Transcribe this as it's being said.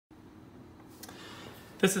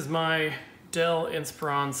This is my Dell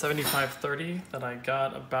Inspiron 7530 that I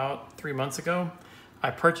got about 3 months ago.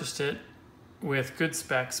 I purchased it with good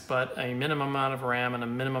specs, but a minimum amount of RAM and a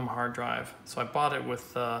minimum hard drive. So I bought it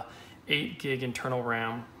with 8 gig internal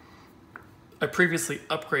RAM. I previously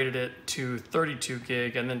upgraded it to 32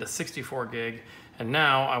 gig and then to 64 gig. And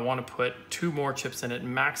now I want to put 2 more chips in it,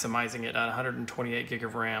 maximizing it at 128 gig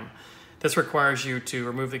of RAM. This requires you to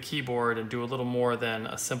remove the keyboard and do a little more than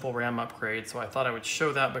a simple RAM upgrade. So I thought I would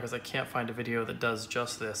show that because I can't find a video that does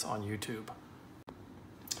just this on YouTube.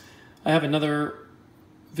 I have another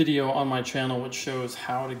video on my channel which shows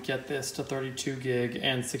how to get this to 32 gig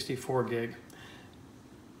and 64 gig.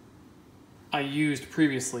 I used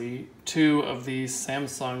previously 2 of these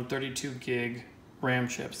Samsung 32 gig RAM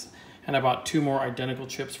chips, and I bought 2 more identical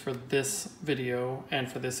chips for this video and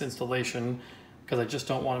for this installation because I just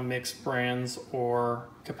don't want to mix brands or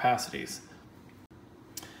capacities.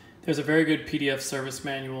 There's a very good PDF service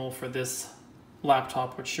manual for this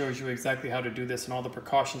laptop which shows you exactly how to do this and all the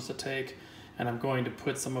precautions to take, and I'm going to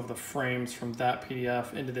put some of the frames from that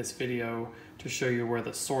PDF into this video to show you where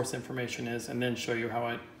the source information is and then show you how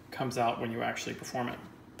it comes out when you actually perform it.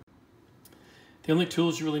 The only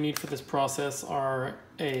tools you really need for this process are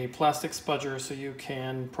a plastic spudger so you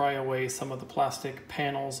can pry away some of the plastic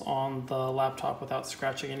panels on the laptop without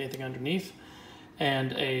scratching anything underneath,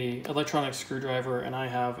 and a electronic screwdriver, and I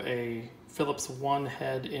have a Phillips 1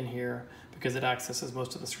 head in here because it accesses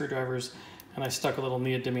most of the screwdrivers, and I stuck a little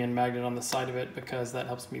neodymium magnet on the side of it because that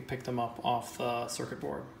helps me pick them up off the circuit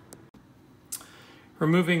board.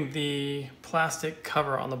 Removing the plastic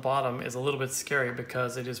cover on the bottom is a little bit scary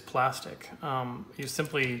because it is plastic. You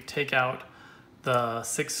simply take out the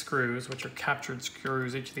 6 screws, which are captured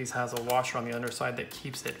screws. Each of these has a washer on the underside that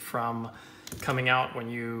keeps it from coming out when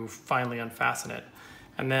you finally unfasten it.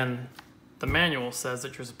 And then the manual says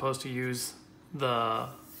that you're supposed to use the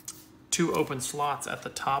 2 open slots at the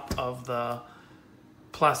top of the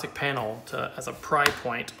plastic panel as a pry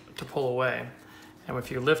point to pull away. And if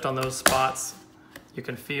you lift on those spots, you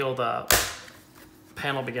can feel the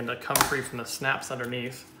panel begin to come free from the snaps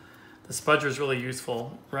underneath. The spudger is really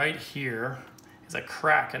useful. Right here is a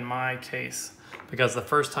crack in my case because the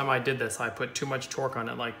first time I did this, I put too much torque on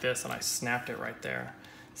it like this and I snapped it right there.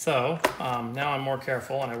 So now I'm more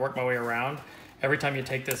careful and I work my way around. Every time you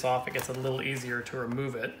take this off, it gets a little easier to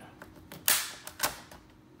remove it.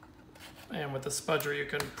 And with the spudger, you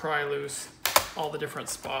can pry loose all the different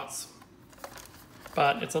spots.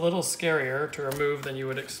 But it's a little scarier to remove than you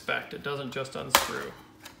would expect. It doesn't just unscrew.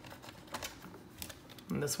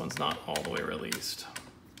 And this one's not all the way released.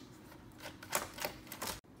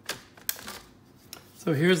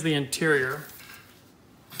 So here's the interior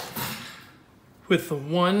with the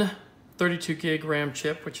one 32 gig RAM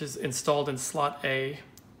chip, which is installed in slot A,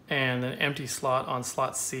 and an empty slot on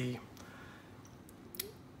slot C.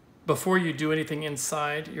 Before you do anything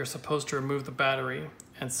inside, you're supposed to remove the battery.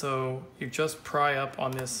 And so you just pry up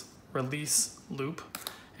on this release loop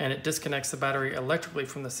and it disconnects the battery electrically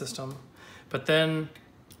from the system. But then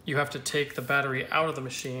you have to take the battery out of the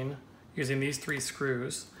machine using these 3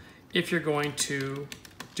 screws if you're going to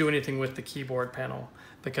do anything with the keyboard panel,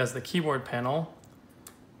 because the keyboard panel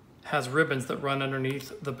has ribbons that run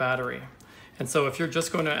underneath the battery. And so if you're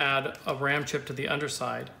just going to add a RAM chip to the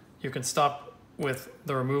underside, you can stop with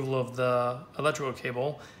the removal of the electrical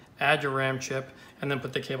cable, add your RAM chip, and then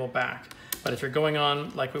put the cable back. But if you're going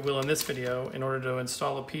on, like we will in this video, in order to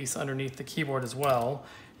install a piece underneath the keyboard as well,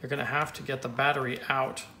 you're gonna have to get the battery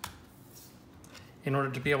out in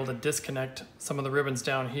order to be able to disconnect some of the ribbons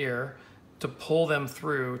down here to pull them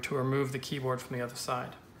through to remove the keyboard from the other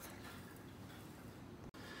side.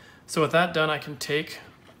 So with that done, I can take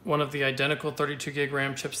one of the identical 32 gig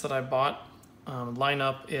RAM chips that I bought, line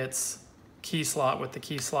up its key slot with the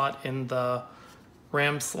key slot in the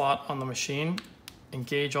RAM slot on the machine,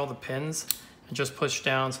 engage all the pins, and just push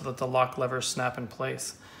down so that the lock levers snap in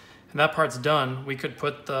place. And that part's done. We could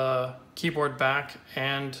put the keyboard back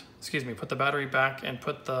and, put the battery back and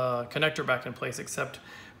put the connector back in place, except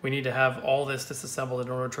we need to have all this disassembled in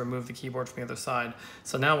order to remove the keyboard from the other side.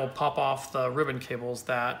 So now we'll pop off the ribbon cables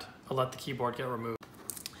that let the keyboard get removed.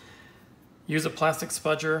 Use a plastic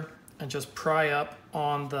spudger and just pry up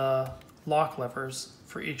on the lock levers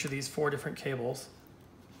for each of these 4 different cables.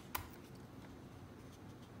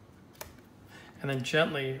 And then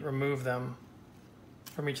gently remove them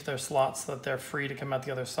from each of their slots so that they're free to come out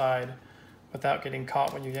the other side without getting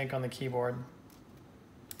caught when you yank on the keyboard.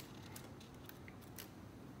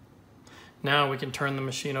 Now we can turn the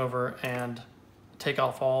machine over and take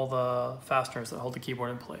off all the fasteners that hold the keyboard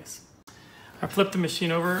in place. I flipped the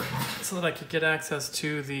machine over so that I could get access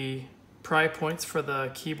to the pry points for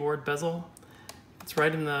the keyboard bezel. It's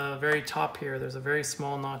right in the very top here. There's a very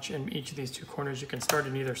small notch in each of these two corners. You can start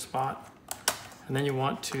in either spot. And then you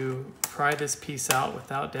want to pry this piece out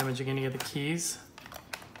without damaging any of the keys.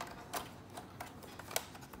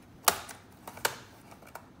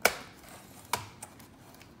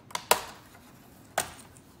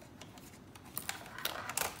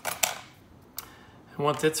 And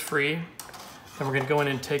once it's free, then we're going to go in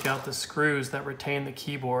and take out the screws that retain the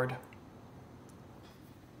keyboard,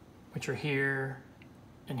 which are here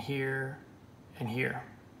and here and here.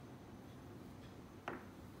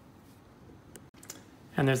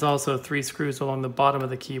 And there's also 3 screws along the bottom of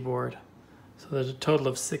the keyboard. So there's a total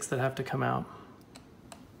of 6 that have to come out.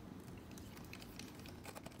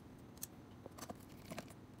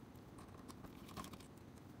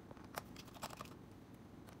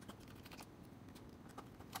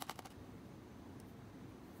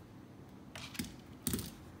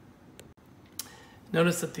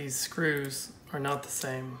 Notice that these screws are not the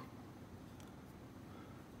same.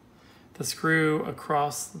 The screw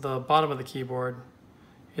across the bottom of the keyboard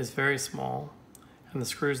is very small, and the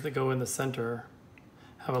screws that go in the center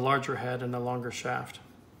have a larger head and a longer shaft.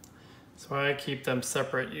 So I keep them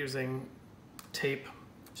separate using tape,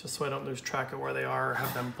 just so I don't lose track of where they are or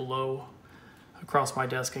have them blow across my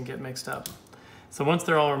desk and get mixed up. So once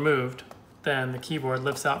they're all removed, then the keyboard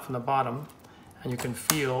lifts out from the bottom, and you can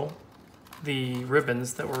feel the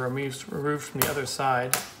ribbons that were removed from the other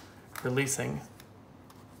side releasing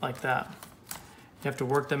like that. You have to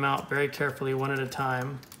work them out very carefully, one at a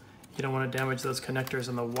time. You don't want to damage those connectors,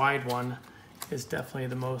 and the wide one is definitely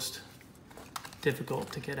the most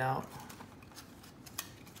difficult to get out.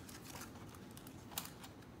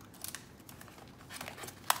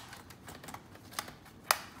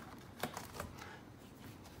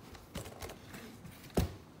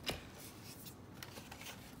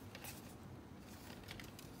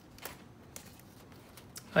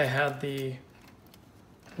 I had the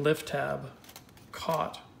lift tab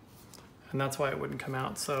caught, and that's why it wouldn't come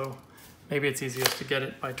out. So maybe it's easiest to get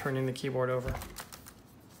it by turning the keyboard over.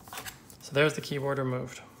 So there's the keyboard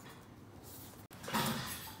removed.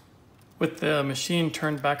 With the machine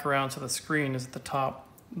turned back around so the screen is at the top,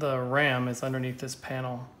 the RAM is underneath this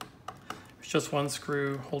panel. There's just one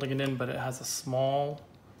screw holding it in, but it has a small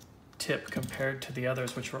tip compared to the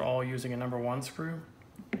others, which were all using a #1 screw.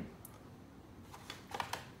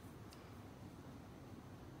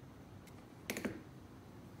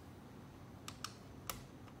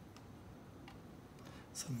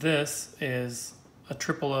 So this is a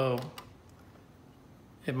 000.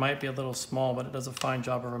 It might be a little small, but it does a fine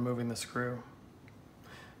job of removing the screw.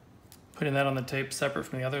 Putting that on the tape separate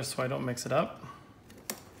from the others so I don't mix it up.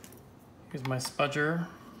 Use my spudger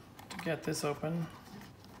to get this open.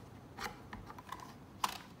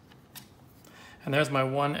 And there's my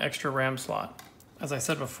 1 extra RAM slot. As I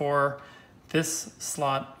said before, this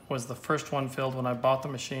slot was the first one filled when I bought the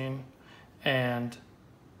machine, and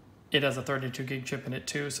it has a 32 gig chip in it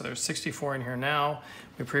too, so there's 64 in here now.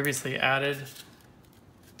 We previously added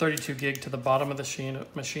 32 gig to the bottom of the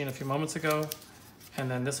machine a few moments ago, and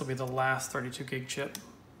then this will be the last 32 gig chip.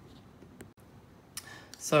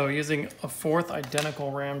 So using a 4th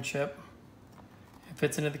identical RAM chip, it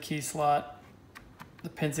fits into the key slot, the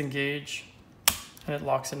pins engage, and it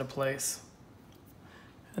locks into place.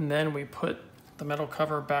 And then we put the metal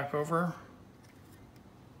cover back over.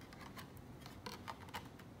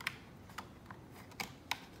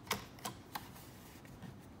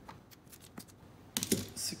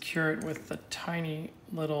 Secure it with the tiny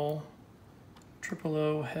little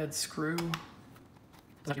 000 head screw.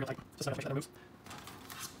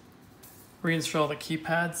 Reinstall the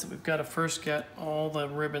keypads. We've got to first get all the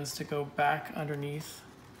ribbons to go back underneath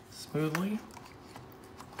smoothly.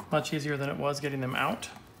 Much easier than it was getting them out.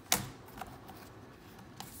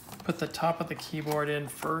 Put the top of the keyboard in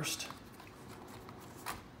first.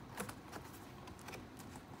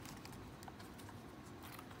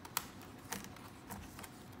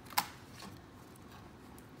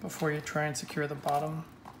 Before you try and secure the bottom.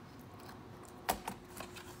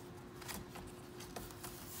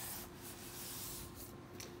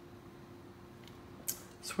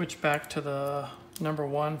 Switch back to the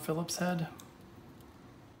 #1 Phillips head.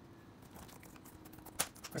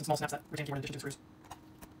 There's some small snaps that retain keyboard in addition to the screws.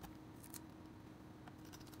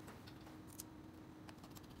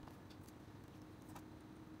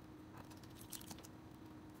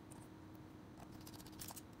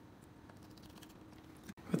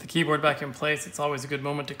 With the keyboard back in place, it's always a good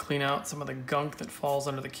moment to clean out some of the gunk that falls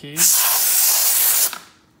under the keys.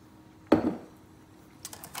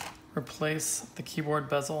 Replace the keyboard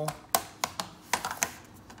bezel.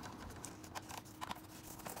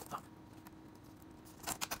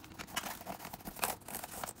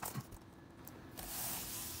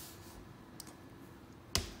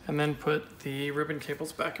 and then put the ribbon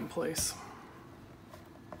cables back in place.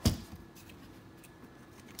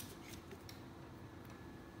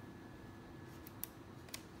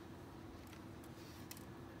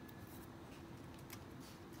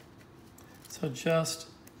 So just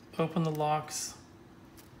open the locks,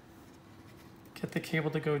 get the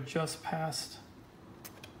cable to go just past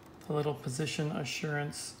the little position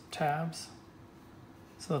assurance tabs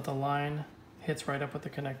so that the line hits right up with the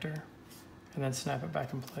connector, and then snap it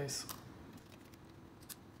back in place.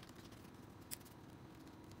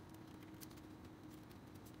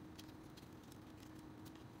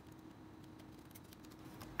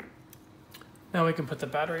 Now we can put the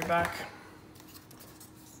battery back.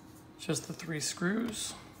 Just the 3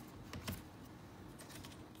 screws.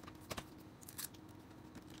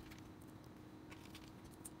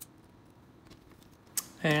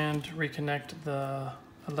 And reconnect the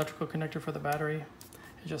electrical connector for the battery.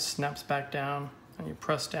 It just snaps back down and you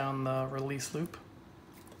press down the release loop.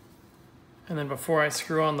 And then before I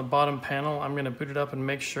screw on the bottom panel, I'm going to boot it up and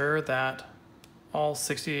make sure that all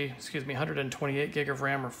 128 gig of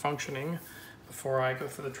RAM are functioning before I go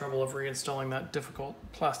through the trouble of reinstalling that difficult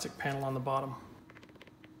plastic panel on the bottom.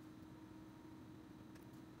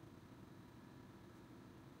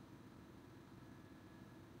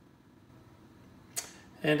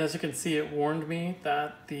 And as you can see, it warned me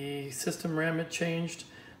that the system RAM had changed.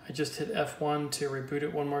 I just hit F1 to reboot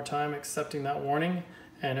it one more time, accepting that warning,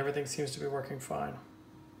 and everything seems to be working fine.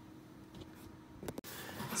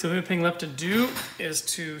 So the only thing left to do is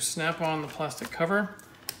to snap on the plastic cover,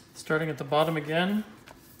 starting at the bottom again,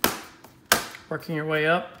 working your way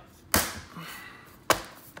up.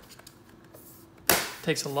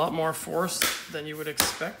 Takes a lot more force than you would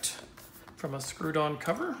expect from a screwed on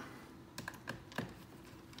cover.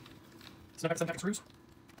 Snap back screws.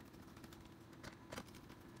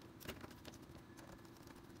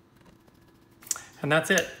 And that's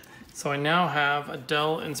it. So I now have a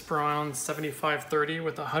Dell Inspiron 7530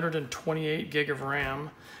 with 128 gig of RAM,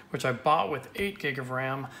 which I bought with 8 gig of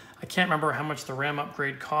RAM. I can't remember how much the RAM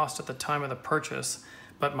upgrade cost at the time of the purchase,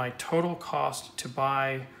 but my total cost to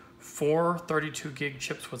buy 4 32 gig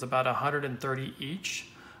chips was about 130 each.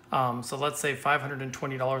 So let's say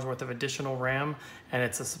 $520 worth of additional RAM, and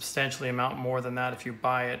it's a substantially amount more than that if you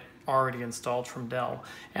buy it already installed from Dell.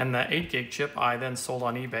 And the 8 gig chip I then sold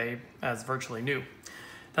on eBay as virtually new.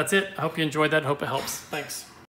 That's it. I hope you enjoyed that. Hope it helps. Thanks.